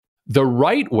The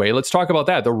right way, let's talk about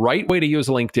that. The right way to use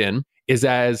LinkedIn is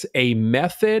as a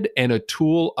method and a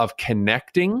tool of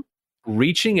connecting,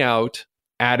 reaching out,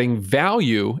 adding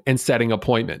value, and setting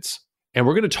appointments. And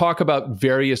we're going to talk about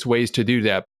various ways to do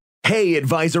that. Hey,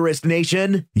 Advisorist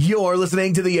Nation. You're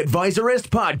listening to the Advisorist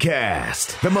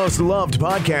Podcast, the most loved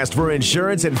podcast for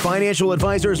insurance and financial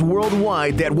advisors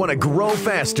worldwide that want to grow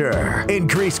faster,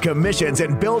 increase commissions,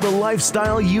 and build a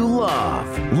lifestyle you love.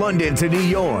 London to New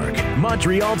York,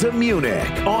 Montreal to Munich,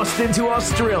 Austin to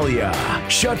Australia.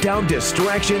 Shut down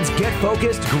distractions, get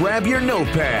focused, grab your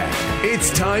notepad. It's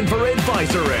time for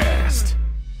Advisorist.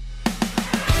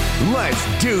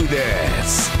 Let's do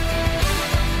this.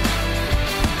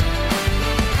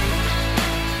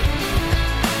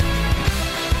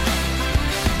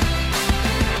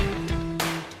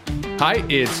 Hi,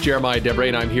 it's Jeremiah Debray,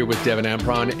 and I'm here with Devin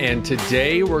Ampron. And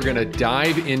today we're going to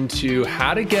dive into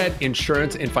how to get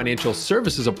insurance and financial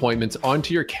services appointments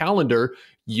onto your calendar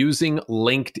using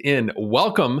LinkedIn.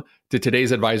 Welcome to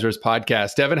today's Advisors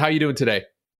Podcast. Devin, how are you doing today?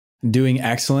 Doing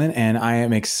excellent. And I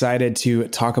am excited to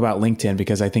talk about LinkedIn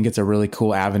because I think it's a really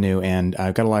cool avenue and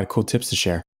I've got a lot of cool tips to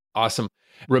share. Awesome.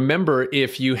 Remember,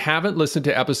 if you haven't listened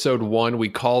to episode 1, we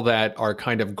call that our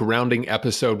kind of grounding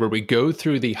episode where we go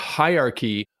through the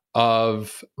hierarchy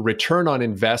of return on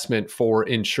investment for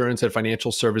insurance and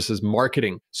financial services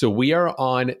marketing. So we are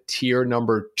on tier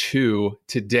number 2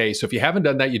 today. So if you haven't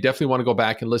done that, you definitely want to go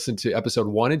back and listen to episode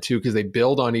 1 and 2 because they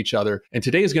build on each other. And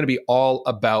today is going to be all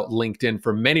about LinkedIn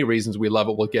for many reasons. We love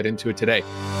it. We'll get into it today.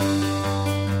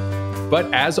 But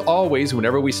as always,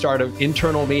 whenever we start an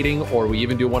internal meeting or we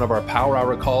even do one of our Power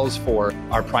Hour calls for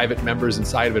our private members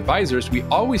inside of Advisors, we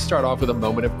always start off with a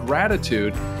moment of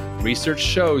gratitude. Research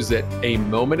shows that a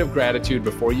moment of gratitude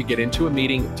before you get into a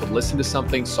meeting to listen to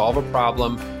something, solve a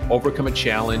problem, overcome a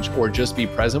challenge, or just be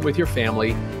present with your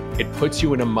family, it puts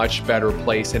you in a much better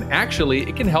place. And actually,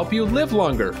 it can help you live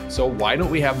longer. So why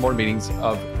don't we have more meetings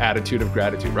of attitude of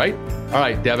gratitude, right? All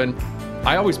right, Devin,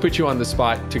 I always put you on the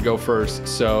spot to go first.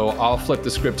 So I'll flip the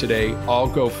script today. I'll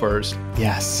go first.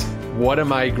 Yes. What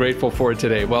am I grateful for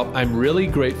today? Well, I'm really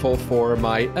grateful for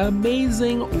my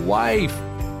amazing wife.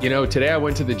 You know, today I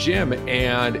went to the gym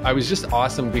and I was just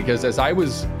awesome because as I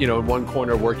was, in one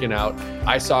corner working out,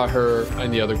 I saw her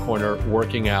in the other corner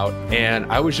working out. And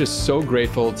I was just so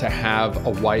grateful to have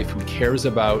a wife who cares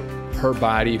about her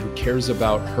body, who cares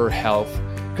about her health.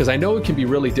 Because I know it can be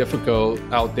really difficult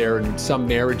out there in some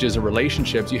marriages and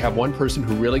relationships. You have one person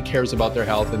who really cares about their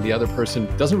health and the other person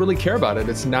doesn't really care about it.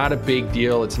 It's not a big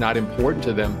deal. It's not important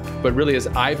to them. But really, as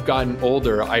I've gotten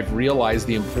older, I've realized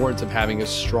the importance of having a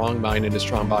strong mind and a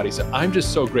strong body. So I'm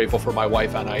just so grateful for my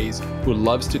wife, Anais, who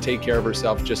loves to take care of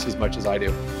herself just as much as I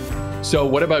do. So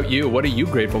what about you? What are you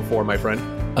grateful for, my friend?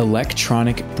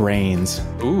 Electronic brains.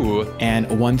 Ooh.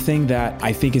 And one thing that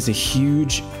I think is a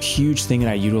huge thing that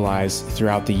I utilize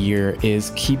throughout the year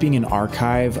is keeping an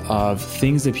archive of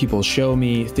things that people show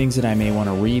me, things that I may want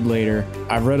to read later.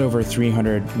 I've read over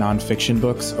 300 nonfiction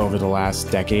books over the last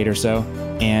decade or so.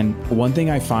 And one thing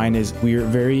I find is we're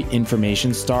very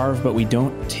information starved, but we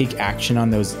don't take action on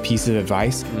those pieces of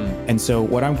advice. And so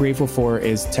what I'm grateful for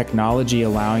is technology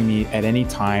allowing me at any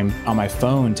time on my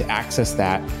phone to access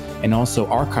that and also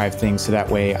archive things so that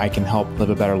way I can help live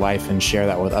a better life and share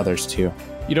that with others too.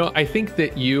 I think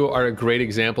that you are a great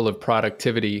example of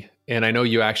productivity. And I know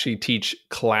you actually teach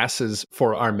classes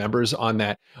for our members on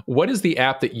that. What is the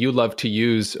app that you love to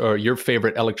use or your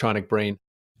favorite electronic brain?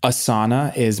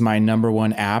 Asana is my number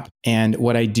one app. And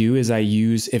what I do is I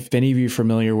use, if any of you are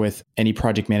familiar with any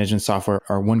project management software,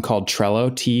 or one called Trello,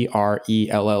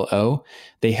 Trello,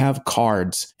 they have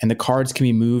cards and the cards can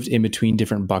be moved in between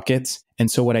different buckets. And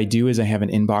so what I do is I have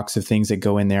an inbox of things that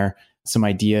go in there, some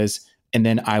ideas, and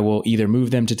then I will either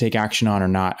move them to take action on or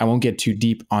not. I won't get too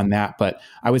deep on that, but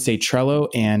I would say Trello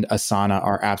and Asana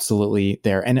are absolutely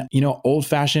there. And,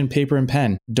 old-fashioned paper and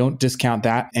pen, don't discount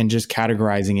that and just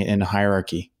categorizing it in a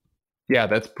hierarchy. Yeah,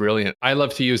 that's brilliant. I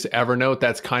love to use Evernote.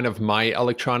 That's kind of my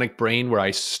electronic brain where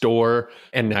I store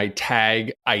and I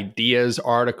tag ideas,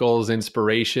 articles,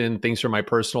 inspiration, things from my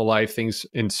personal life, things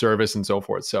in service and so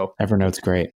forth. So Evernote's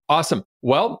great. Awesome.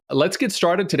 Well, let's get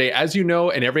started today. As you know,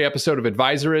 in every episode of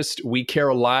Advisorist, we care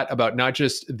a lot about not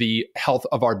just the health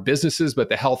of our businesses, but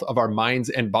the health of our minds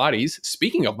and bodies.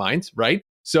 Speaking of minds, right?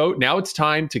 So now it's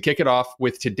time to kick it off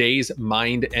with today's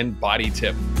mind and body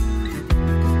tip.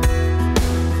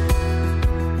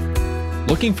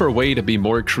 Looking for a way to be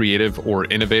more creative or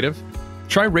innovative?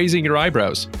 Try raising your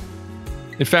eyebrows.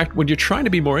 In fact, when you're trying to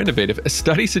be more innovative, a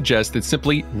study suggests that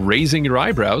simply raising your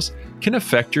eyebrows can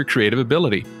affect your creative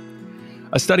ability.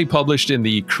 A study published in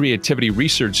the Creativity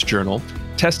Research Journal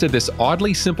tested this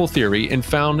oddly simple theory and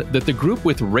found that the group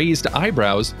with raised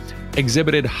eyebrows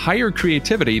exhibited higher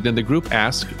creativity than the group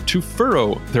asked to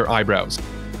furrow their eyebrows.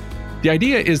 The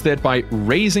idea is that by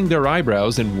raising their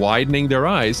eyebrows and widening their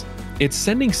eyes, it's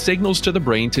sending signals to the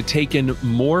brain to take in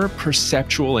more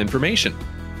perceptual information.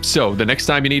 So the next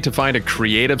time you need to find a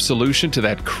creative solution to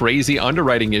that crazy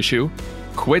underwriting issue,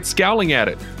 quit scowling at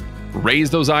it. Raise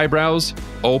those eyebrows,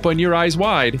 open your eyes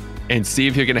wide, and see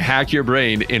if you can hack your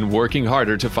brain in working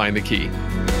harder to find the key.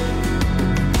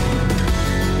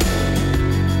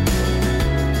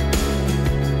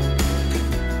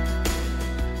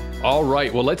 All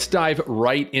right, well, let's dive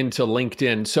right into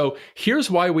LinkedIn. So here's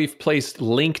why we've placed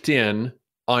LinkedIn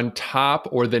on top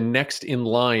or the next in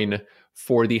line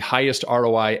for the highest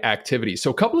ROI activities. So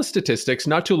a couple of statistics.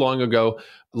 Not too long ago,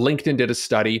 LinkedIn did a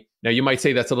study. Now, you might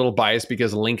say that's a little biased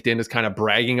because LinkedIn is kind of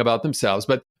bragging about themselves,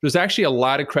 but there's actually a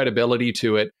lot of credibility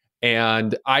to it.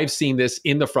 And I've seen this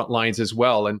in the front lines as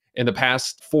well. And in the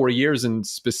past 4 years, and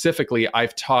specifically,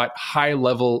 I've taught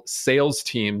high-level sales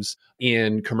teams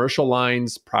in commercial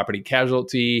lines, property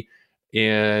casualty,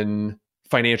 in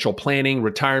financial planning,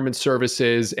 retirement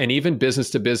services, and even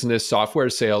business-to-business software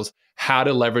sales, how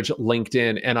to leverage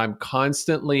LinkedIn. And I'm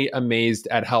constantly amazed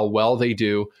at how well they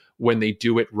do when they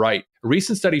do it right. A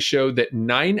recent study showed that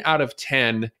 9 out of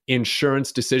 10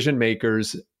 insurance decision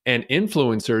makers and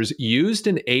influencers used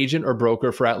an agent or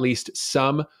broker for at least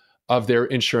some of their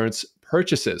insurance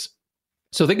purchases.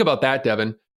 So think about that,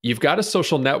 Devin. You've got a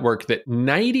social network that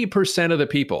 90% of the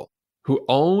people who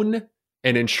own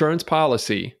an insurance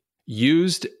policy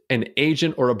used an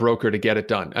agent or a broker to get it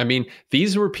done. I mean,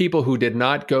 these were people who did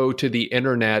not go to the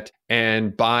internet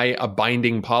and buy a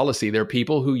binding policy. They're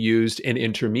people who used an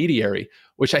intermediary,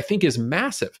 which I think is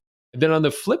massive. Then on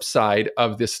the flip side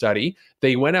of this study,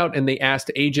 they went out and they asked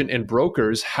agent and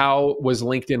brokers, how was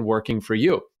LinkedIn working for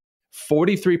you?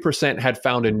 43% had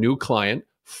found a new client,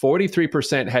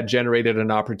 43% had generated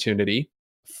an opportunity,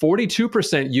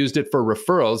 42% used it for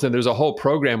referrals. And there's a whole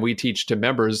program we teach to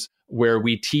members where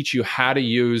we teach you how to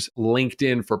use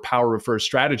LinkedIn for power refer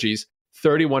strategies.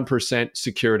 31%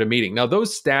 secured a meeting. Now,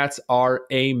 those stats are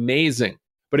amazing.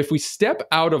 But if we step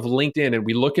out of LinkedIn and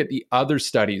we look at the other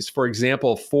studies, for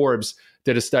example, Forbes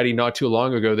did a study not too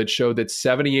long ago that showed that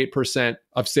 78%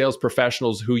 of sales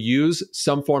professionals who use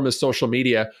some form of social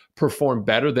media perform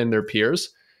better than their peers.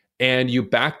 And you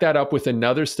back that up with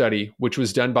another study, which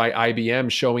was done by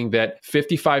IBM, showing that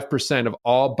 55% of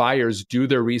all buyers do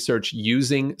their research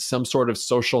using some sort of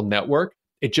social network.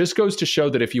 It just goes to show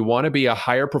that if you want to be a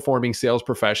higher performing sales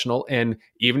professional, and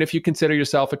even if you consider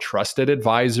yourself a trusted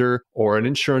advisor or an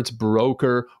insurance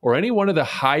broker or any one of the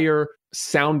higher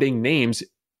sounding names,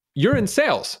 you're in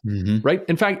sales, right?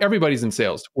 In fact, everybody's in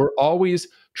sales. We're always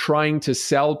trying to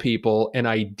sell people an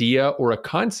idea or a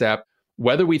concept,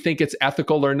 whether we think it's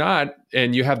ethical or not.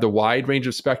 And you have the wide range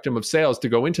of spectrum of sales to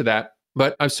go into that.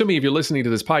 But I'm assuming if you're listening to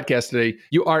this podcast today,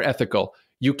 you are ethical.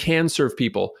 You can serve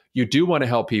people. You do want to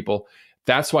help people.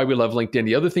 That's why we love LinkedIn.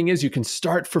 The other thing is you can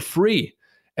start for free.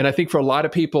 And I think for a lot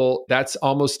of people, that's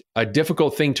almost a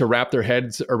difficult thing to wrap their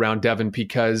heads around, Devin,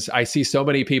 because I see so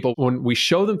many people, when we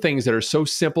show them things that are so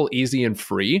simple, easy, and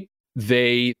free,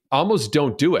 they almost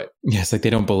don't do it. Yes, like they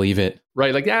don't believe it.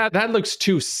 Right. Like, that looks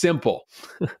too simple.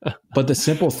 But the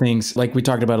simple things, like we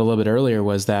talked about a little bit earlier,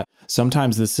 was that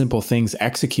sometimes the simple things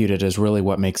executed is really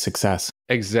what makes success.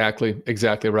 Exactly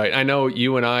right. I know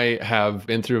you and I have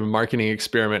been through a marketing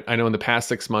experiment, I know in the past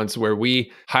 6 months, where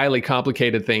we highly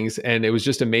complicated things. And it was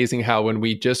just amazing how when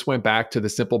we just went back to the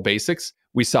simple basics,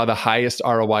 we saw the highest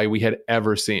ROI we had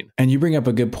ever seen. And you bring up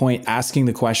a good point. Asking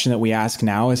the question that we ask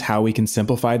now is how we can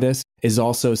simplify this is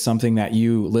also something that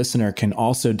you, listener, can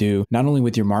also do, not only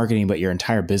with your marketing, but your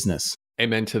entire business.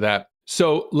 Amen to that.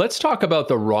 So let's talk about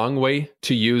the wrong way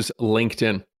to use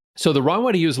LinkedIn. So the wrong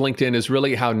way to use LinkedIn is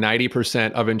really how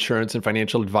 90% of insurance and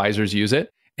financial advisors use it.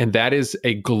 And that is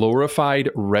a glorified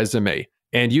resume.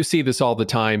 And you see this all the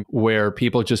time where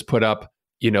people just put up,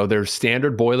 their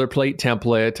standard boilerplate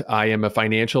template. I am a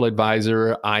financial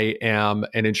advisor. I am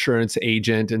an insurance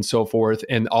agent and so forth.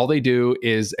 And all they do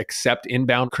is accept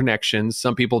inbound connections.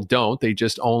 Some people don't. They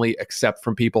just only accept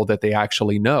from people that they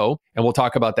actually know. And we'll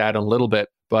talk about that in a little bit.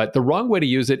 But the wrong way to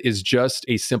use it is just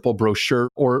a simple brochure,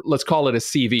 or let's call it a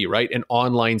CV, right? An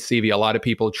online CV. A lot of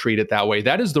people treat it that way.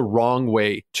 That is the wrong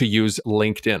way to use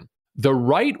LinkedIn. The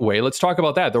right way, let's talk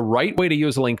about that. The right way to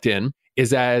use LinkedIn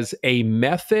is as a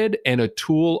method and a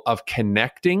tool of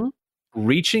connecting,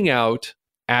 reaching out,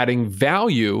 adding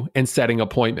value, and setting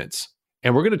appointments.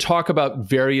 And we're going to talk about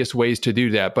various ways to do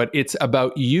that, but it's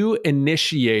about you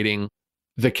initiating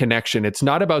the connection. It's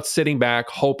not about sitting back,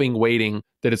 hoping, waiting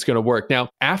that it's going to work. Now,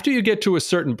 after you get to a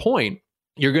certain point,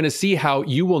 you're going to see how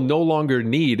you will no longer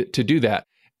need to do that.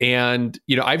 And,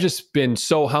 I've just been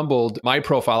so humbled. My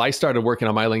profile, I started working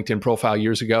on my LinkedIn profile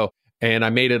years ago, and I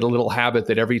made it a little habit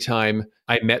that every time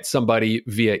I met somebody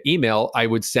via email, I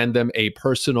would send them a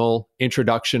personal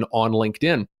introduction on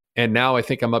LinkedIn. And now I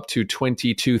think I'm up to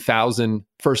 22,000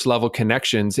 first level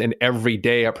connections. And every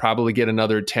day I probably get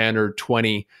another 10 or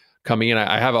 20 coming in.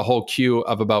 I have a whole queue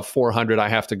of about 400 I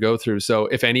have to go through. So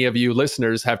if any of you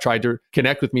listeners have tried to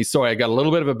connect with me, sorry, I got a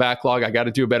little bit of a backlog. I got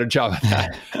to do a better job of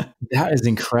that. That is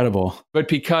incredible. But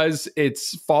because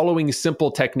it's following simple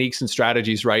techniques and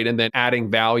strategies, right? And then adding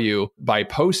value by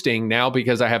posting now,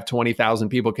 because I have 20,000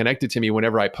 people connected to me,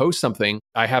 whenever I post something,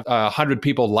 I have 100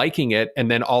 people liking it,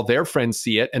 and then all their friends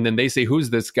see it. And then they say,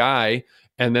 who's this guy?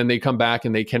 And then they come back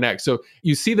and they connect. So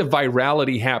you see the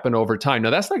virality happen over time.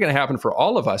 Now, that's not going to happen for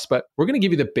all of us, but we're going to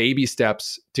give you the baby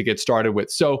steps to get started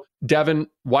with. So, Devin,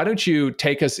 why don't you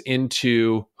take us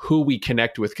into who we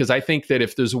connect with? Because I think that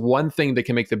if there's one thing that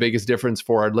can make the biggest difference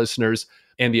for our listeners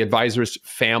and the Advisors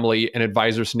family and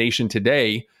Advisors Nation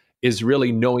today is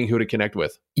really knowing who to connect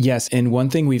with. Yes. And one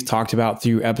thing we've talked about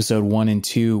through episode 1 and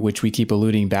 2, which we keep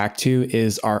alluding back to,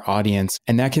 is our audience.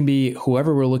 And that can be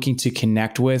whoever we're looking to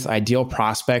connect with, ideal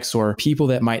prospects or people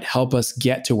that might help us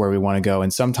get to where we want to go.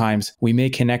 And sometimes we may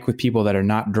connect with people that are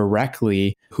not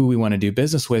directly who we want to do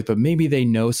business with, but maybe they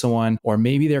know someone, or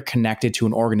maybe they're connected to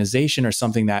an organization or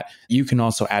something that you can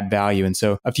also add value. And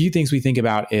so a few things we think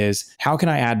about is, how can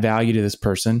I add value to this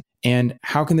person? And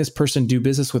how can this person do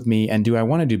business with me? And do I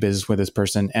want to do business with this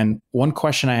person? And one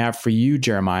question I have for you,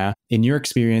 Jeremiah, in your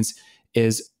experience,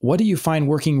 is what do you find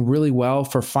working really well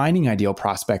for finding ideal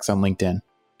prospects on LinkedIn?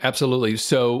 Absolutely.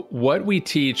 So what we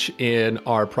teach in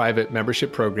our private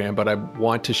membership program, but I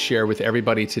want to share with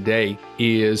everybody today,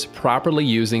 is properly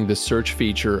using the search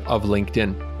feature of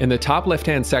LinkedIn. In the top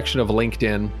left-hand section of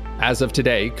LinkedIn, as of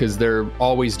today, because they're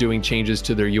always doing changes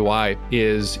to their UI,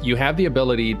 is you have the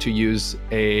ability to use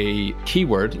a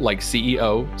keyword like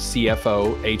CEO, CFO,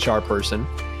 HR person,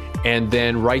 and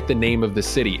then write the name of the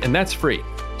city. And that's free.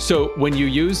 So when you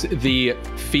use the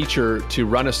feature to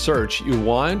run a search, you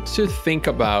want to think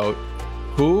about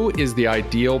who is the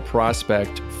ideal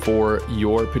prospect for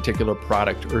your particular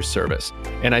product or service.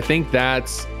 And I think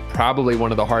that's probably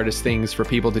one of the hardest things for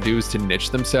people to do, is to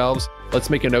niche themselves. Let's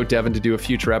make a note, Devin, to do a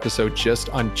future episode just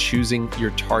on choosing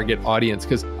your target audience,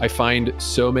 because I find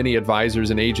so many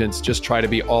advisors and agents just try to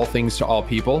be all things to all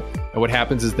people. And what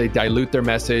happens is they dilute their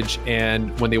message.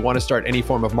 And when they want to start any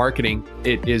form of marketing,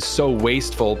 it is so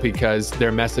wasteful because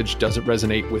their message doesn't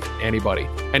resonate with anybody.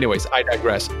 Anyways, I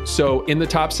digress. So in the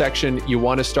top section, you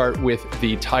want to start with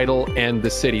the title and the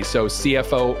city. So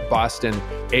CFO, Boston,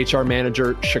 HR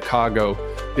manager, Chicago,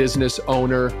 business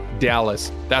owner,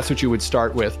 Dallas. That's what you would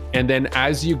start with. And then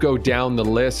as you go down the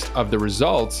list of the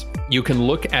results, you can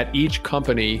look at each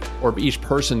company or each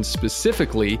person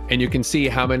specifically, and you can see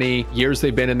how many years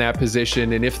they've been in that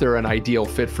position and if they're an ideal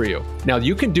fit for you. Now,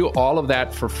 you can do all of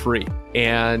that for free.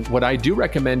 And what I do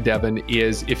recommend, Devin,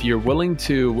 is if you're willing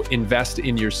to invest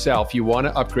in yourself, you want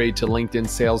to upgrade to LinkedIn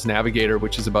Sales Navigator,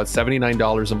 which is about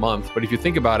 $79 a month. But if you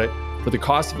think about it, for the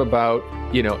cost of about,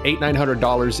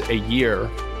 $800-900 a year,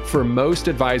 for most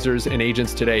advisors and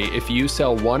agents today, if you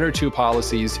sell 1 or 2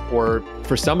 policies, or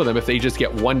for some of them, if they just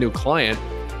get 1 new client,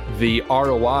 the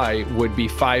ROI would be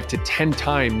 5 to 10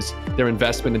 times their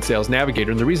investment in Sales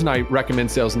Navigator. And the reason I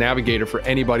recommend Sales Navigator for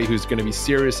anybody who's going to be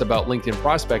serious about LinkedIn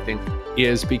prospecting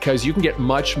is because you can get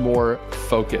much more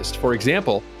focused. For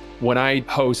example, when I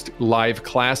host live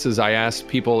classes, I ask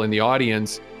people in the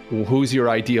audience, who's your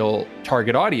ideal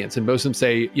target audience? And most of them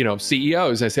say,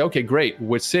 CEOs. I say, okay, great.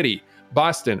 Which city?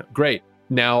 Boston. Great.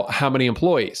 Now, how many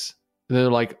employees? And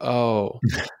they're like, oh,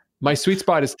 my sweet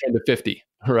spot is 10 to 50,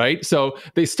 right? So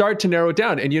they start to narrow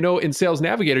down. And in Sales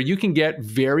Navigator, you can get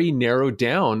very narrowed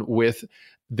down with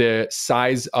the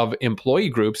size of employee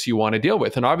groups you want to deal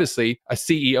with. And obviously, a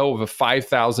CEO of a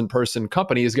 5,000 person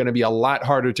company is going to be a lot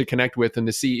harder to connect with than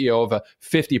the CEO of a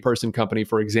 50 person company,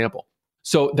 for example.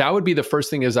 So that would be the first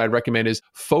thing I'd recommend, is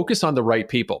focus on the right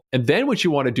people. And then what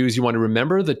you want to do is you want to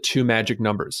remember the 2 magic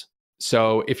numbers.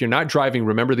 So if you're not driving,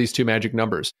 remember these 2 magic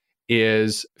numbers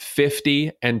is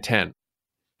 50 and 10.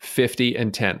 50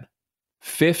 and 10.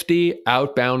 50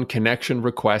 outbound connection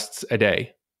requests a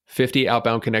day. 50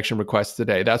 outbound connection requests a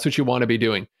day. That's what you want to be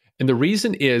doing. And the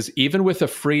reason is, even with a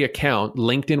free account,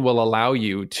 LinkedIn will allow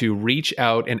you to reach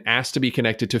out and ask to be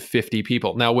connected to 50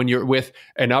 people. Now, when you're with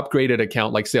an upgraded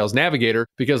account like Sales Navigator,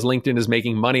 because LinkedIn is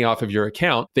making money off of your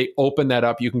account, they open that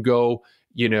up. You can go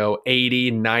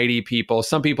 80, 90 people.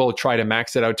 Some people try to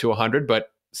max it out to 100,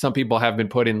 but some people have been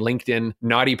put in LinkedIn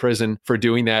naughty prison for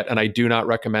doing that. And I do not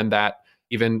recommend that.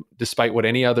 Even despite what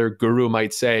any other guru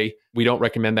might say, we don't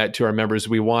recommend that to our members.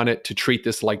 We want it to treat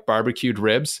this like barbecued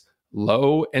ribs,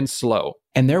 low and slow.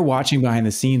 And they're watching behind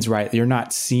the scenes, right? You're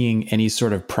not seeing any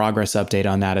sort of progress update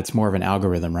on that. It's more of an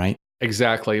algorithm, right?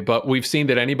 Exactly. But we've seen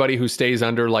that anybody who stays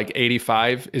under like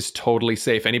 85 is totally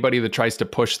safe. Anybody that tries to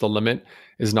push the limit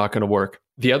is not going to work.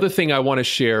 The other thing I want to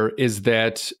share is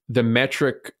that the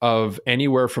metric of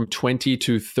anywhere from 20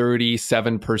 to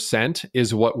 37%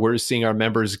 is what we're seeing our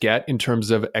members get in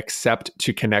terms of accept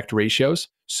to connect ratios.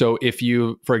 So if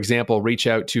you, for example, reach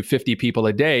out to 50 people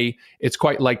a day, it's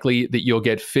quite likely that you'll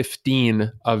get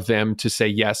 15 of them to say,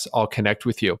 yes, I'll connect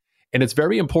with you. And it's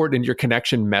very important in your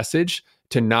connection message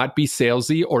to not be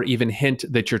salesy or even hint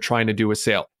that you're trying to do a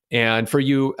sale. And for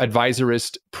you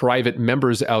Advisorist private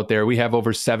members out there, we have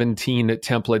over 17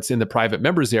 templates in the private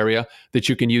members area that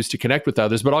you can use to connect with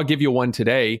others. But I'll give you one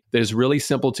today that is really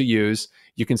simple to use.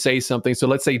 You can say something. So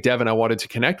let's say, Devin, I wanted to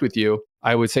connect with you.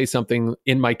 I would say something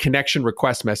in my connection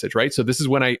request message, right? So this is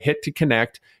when I hit to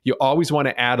connect. You always want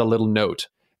to add a little note,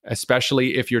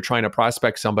 especially if you're trying to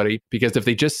prospect somebody, because if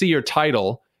they just see your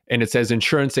title and it says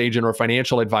insurance agent or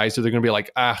financial advisor, they're going to be like,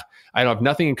 I don't have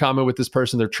nothing in common with this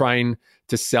person. They're trying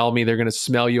to sell me. They're going to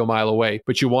smell you a mile away.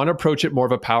 But you want to approach it more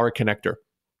of a power connector.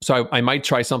 So I might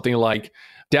try something like,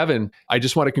 Devin, I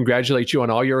just want to congratulate you on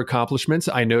all your accomplishments.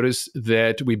 I noticed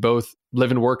that we both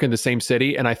live and work in the same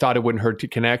city, and I thought it wouldn't hurt to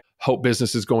connect. Hope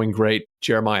business is going great.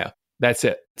 Jeremiah. That's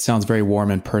it. It sounds very warm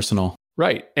and personal.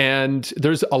 Right. And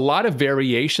there's a lot of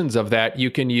variations of that. You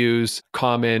can use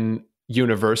common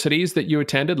universities that you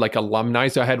attended, like alumni.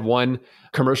 So I had one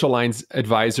commercial lines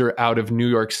advisor out of New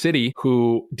York City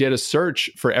who did a search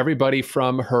for everybody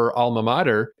from her alma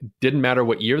mater, didn't matter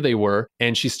what year they were.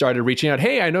 And she started reaching out,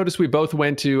 hey, I noticed we both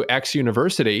went to X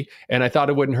university and I thought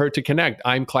it wouldn't hurt to connect.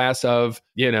 I'm class of,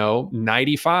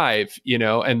 95,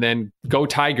 and then go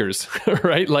Tigers,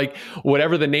 right? Like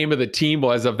whatever the name of the team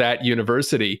was of that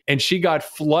university. And she got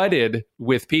flooded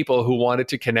with people who wanted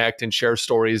to connect and share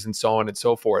stories and so on and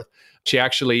so forth. She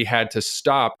actually had to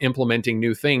stop implementing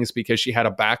new things because she had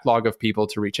a backlog of people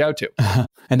to reach out to.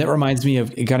 And that reminds me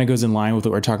of, it kind of goes in line with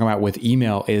what we're talking about with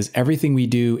email, is everything we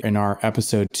do in our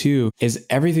episode 2 is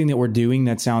everything that we're doing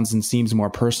that sounds and seems more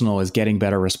personal is getting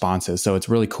better responses. So it's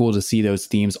really cool to see those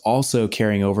themes also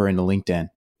carrying over into LinkedIn.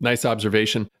 Nice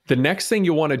observation. The next thing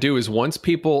you want to do is once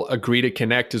people agree to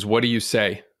connect is what do you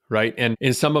say? Right. And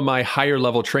in some of my higher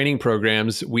level training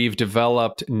programs, we've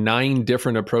developed 9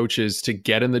 different approaches to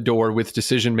get in the door with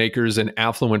decision makers and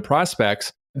affluent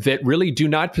prospects that really do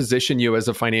not position you as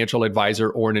a financial advisor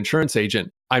or an insurance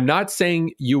agent. I'm not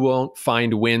saying you won't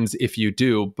find wins if you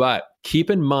do, but keep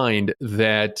in mind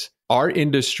that our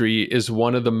industry is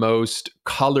one of the most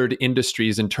colored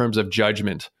industries in terms of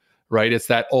judgment. Right? It's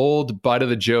that old butt of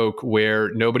the joke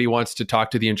where nobody wants to talk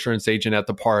to the insurance agent at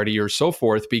the party or so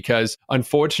forth, because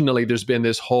unfortunately, there's been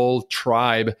this whole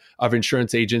tribe of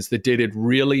insurance agents that did it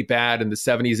really bad in the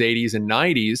 70s, 80s, and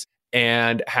 90s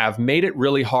and have made it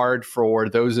really hard for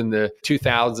those in the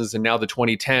 2000s and now the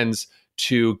 2010s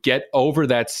to get over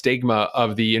that stigma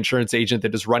of the insurance agent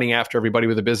that is running after everybody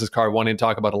with a business card wanting to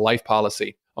talk about a life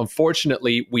policy.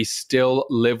 Unfortunately, we still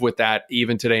live with that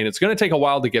even today, and it's going to take a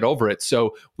while to get over it.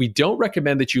 So we don't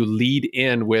recommend that you lead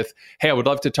in with, hey, I would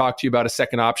love to talk to you about a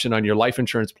second option on your life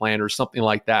insurance plan or something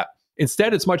like that.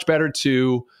 Instead, it's much better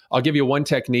to, I'll give you one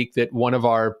technique that one of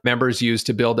our members used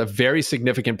to build a very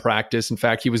significant practice. In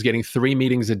fact, he was getting 3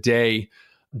 meetings a day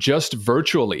just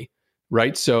virtually.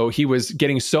 Right. So he was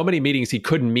getting so many meetings, he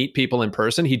couldn't meet people in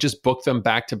person. He just booked them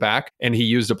back to back. And he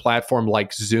used a platform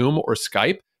like Zoom or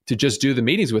Skype to just do the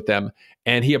meetings with them.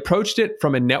 And he approached it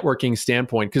from a networking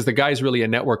standpoint because the guy's really a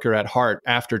networker at heart.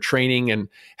 After training and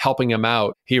helping him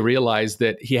out, he realized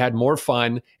that he had more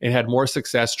fun and had more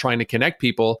success trying to connect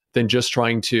people than just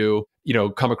trying to,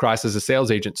 come across as a sales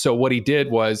agent. So what he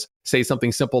did was say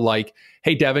something simple like,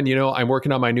 hey, Devin, I'm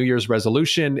working on my New Year's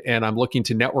resolution and I'm looking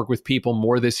to network with people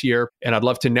more this year. And I'd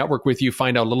love to network with you,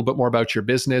 find out a little bit more about your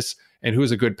business and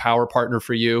who's a good power partner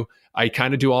for you. I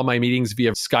kind of do all my meetings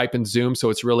via Skype and Zoom,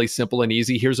 so it's really simple and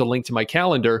easy. Here's a link to my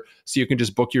calendar so you can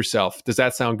just book yourself. Does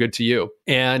that sound good to you?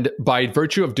 And by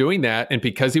virtue of doing that, and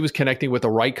because he was connecting with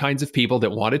the right kinds of people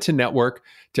that wanted to network,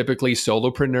 typically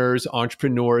solopreneurs,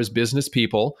 entrepreneurs, business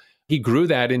people, he grew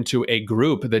that into a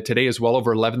group that today is well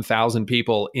over 11,000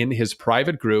 people in his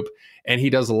private group. And he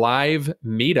does live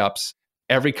meetups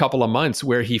every couple of months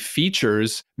where he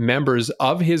features members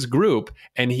of his group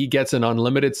and he gets an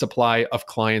unlimited supply of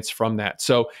clients from that.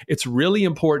 So it's really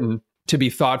important to be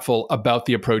thoughtful about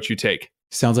the approach you take.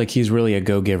 Sounds like he's really a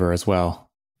go-giver as well.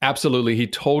 Absolutely. He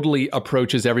totally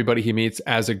approaches everybody he meets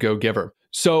as a go-giver.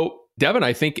 So, Devin,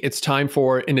 I think it's time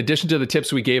for, in addition to the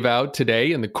tips we gave out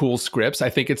today and the cool scripts, I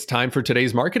think it's time for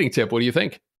today's marketing tip. What do you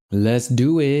think? Let's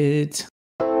do it.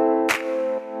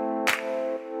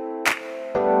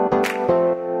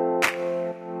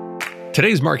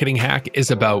 Today's marketing hack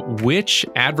is about which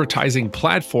advertising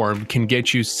platform can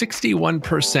get you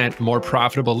 61% more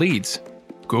profitable leads,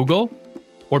 Google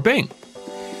or Bing.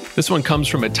 This one comes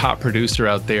from a top producer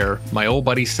out there, my old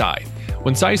buddy Cy.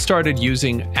 When Cy started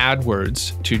using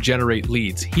AdWords to generate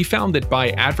leads, he found that by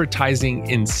advertising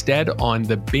instead on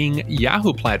the Bing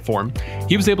Yahoo platform,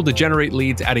 he was able to generate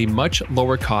leads at a much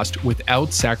lower cost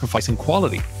without sacrificing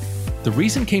quality. The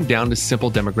reason came down to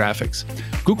simple demographics.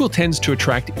 Google tends to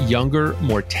attract younger,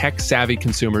 more tech-savvy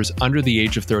consumers under the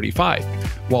age of 35,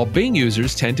 while Bing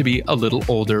users tend to be a little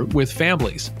older with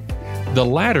families. The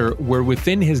latter were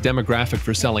within his demographic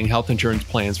for selling health insurance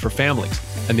plans for families,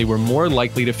 and they were more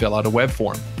likely to fill out a web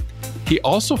form. He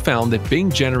also found that Bing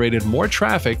generated more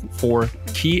traffic for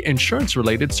key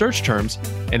insurance-related search terms,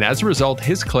 and as a result,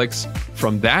 his clicks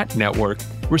from that network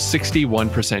were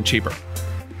 61% cheaper.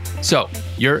 So,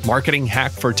 your marketing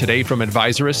hack for today from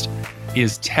Advisorist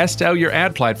is test out your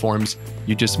ad platforms.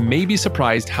 You just may be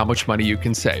surprised how much money you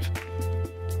can save.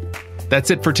 That's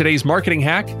it for today's marketing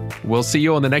hack. We'll see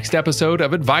you on the next episode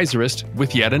of Advisorist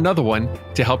with yet another one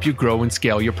to help you grow and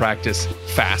scale your practice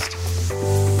fast.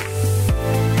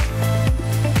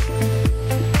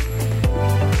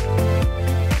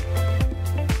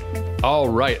 All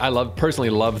right. I personally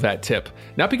love that tip.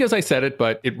 Not because I said it,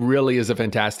 but it really is a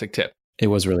fantastic tip. It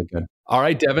was really good. All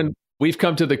right, Devin, we've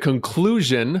come to the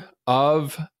conclusion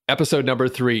of episode number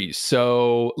 3.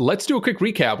 So let's do a quick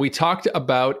recap. We talked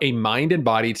about a mind and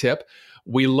body tip.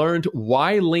 We learned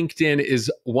why LinkedIn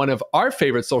is one of our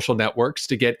favorite social networks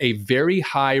to get a very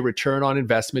high return on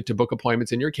investment to book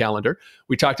appointments in your calendar.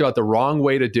 We talked about the wrong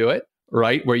way to do it,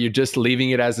 right? Where you're just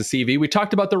leaving it as a CV. We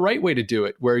talked about the right way to do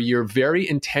it, where you're very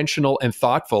intentional and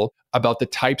thoughtful about the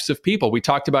types of people. We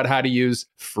talked about how to use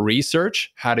free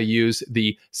search, how to use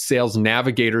the Sales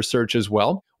Navigator search as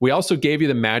well. We also gave you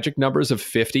the magic numbers of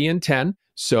 50 and 10.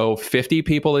 So 50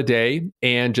 people a day.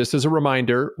 And just as a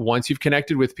reminder, once you've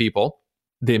connected with people,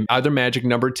 the other magic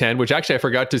number 10, which actually I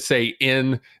forgot to say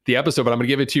in the episode, but I'm going to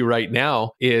give it to you right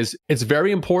now, is it's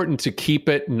very important to keep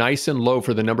it nice and low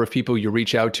for the number of people you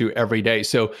reach out to every day.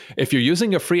 So if you're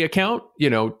using a free account,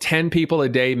 10 people a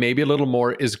day, maybe a little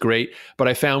more is great. But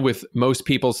I found with most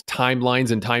people's timelines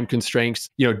and time constraints,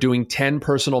 doing 10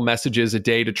 personal messages a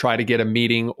day to try to get a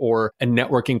meeting or a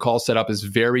networking call set up is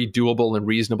very doable and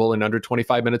reasonable in under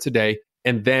 25 minutes a day.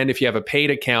 And then if you have a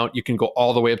paid account, you can go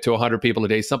all the way up to 100 people a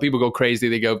day. Some people go crazy.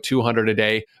 They go 200 a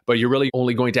day, but you're really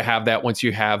only going to have that once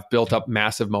you have built up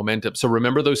massive momentum. So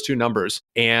remember those two numbers.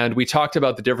 And we talked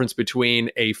about the difference between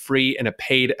a free and a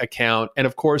paid account. And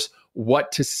of course,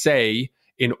 what to say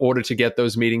in order to get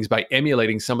those meetings by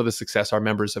emulating some of the success our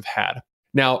members have had.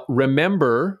 Now,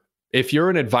 remember, if you're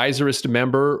an Advisorist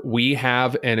member, we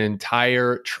have an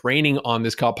entire training on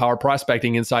this called Power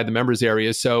Prospecting inside the members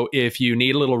area. So if you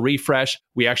need a little refresh,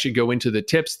 we actually go into the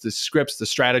tips, the scripts, the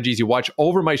strategies. You watch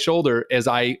over my shoulder as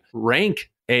I rank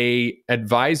a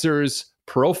advisor's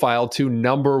profile to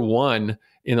number 1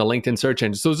 in the LinkedIn search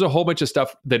engine. So there's a whole bunch of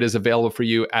stuff that is available for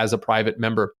you as a private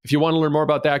member. If you want to learn more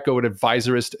about that, go to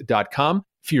advisorist.com.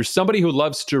 If you're somebody who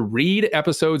loves to read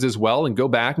episodes as well and go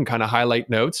back and kind of highlight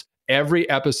notes, every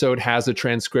episode has a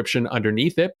transcription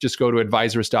underneath it. Just go to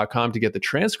advisorist.com to get the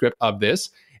transcript of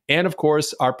this. And of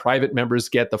course, our private members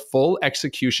get the full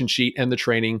execution sheet and the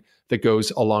training that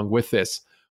goes along with this.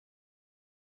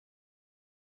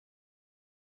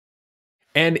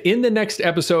 And in the next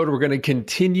episode, we're going to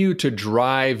continue to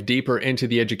drive deeper into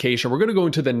the education. We're going to go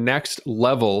into the next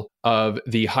level of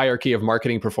the hierarchy of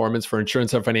marketing performance for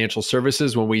insurance and financial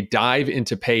services when we dive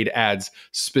into paid ads.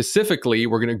 Specifically,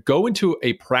 we're going to go into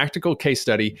a practical case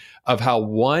study of how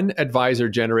one advisor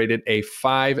generated a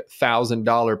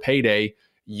 $5,000 payday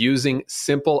using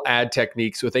simple ad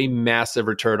techniques with a massive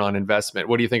return on investment.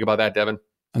 What do you think about that, Devin?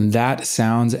 That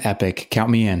sounds epic. Count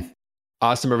me in.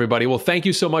 Awesome, everybody. Well, thank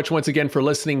you so much once again for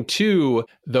listening to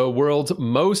the world's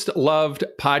most loved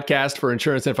podcast for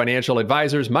insurance and financial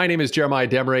advisors. My name is Jeremiah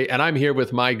Desmarais, and I'm here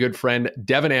with my good friend,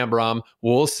 Devin Ambrom.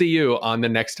 We'll see you on the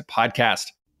next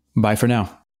podcast. Bye for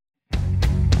now.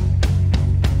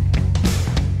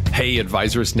 Hey,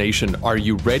 Advisorist Nation, are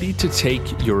you ready to take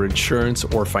your insurance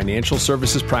or financial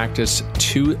services practice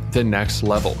to the next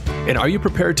level? And are you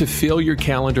prepared to fill your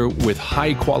calendar with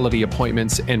high-quality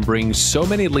appointments and bring so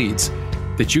many leads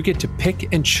that you get to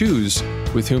pick and choose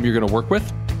with whom you're going to work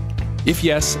with? If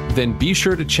yes, then be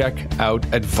sure to check out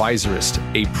Advisorist,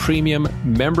 a premium,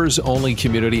 members-only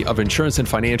community of insurance and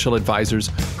financial advisors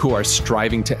who are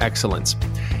striving to excellence.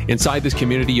 Inside this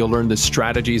community, you'll learn the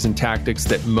strategies and tactics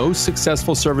that most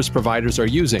successful service providers are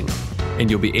using, and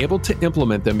you'll be able to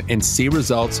implement them and see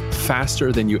results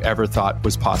faster than you ever thought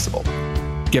was possible.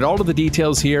 Get all of the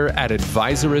details here at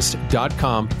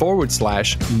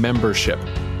advisorist.com/membership.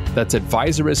 That's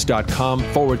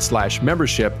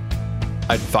advisorist.com/membership.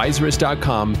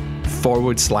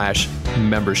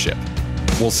 Advisorist.com/membership.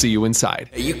 We'll see you inside.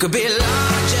 You could be larger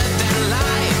than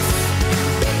life.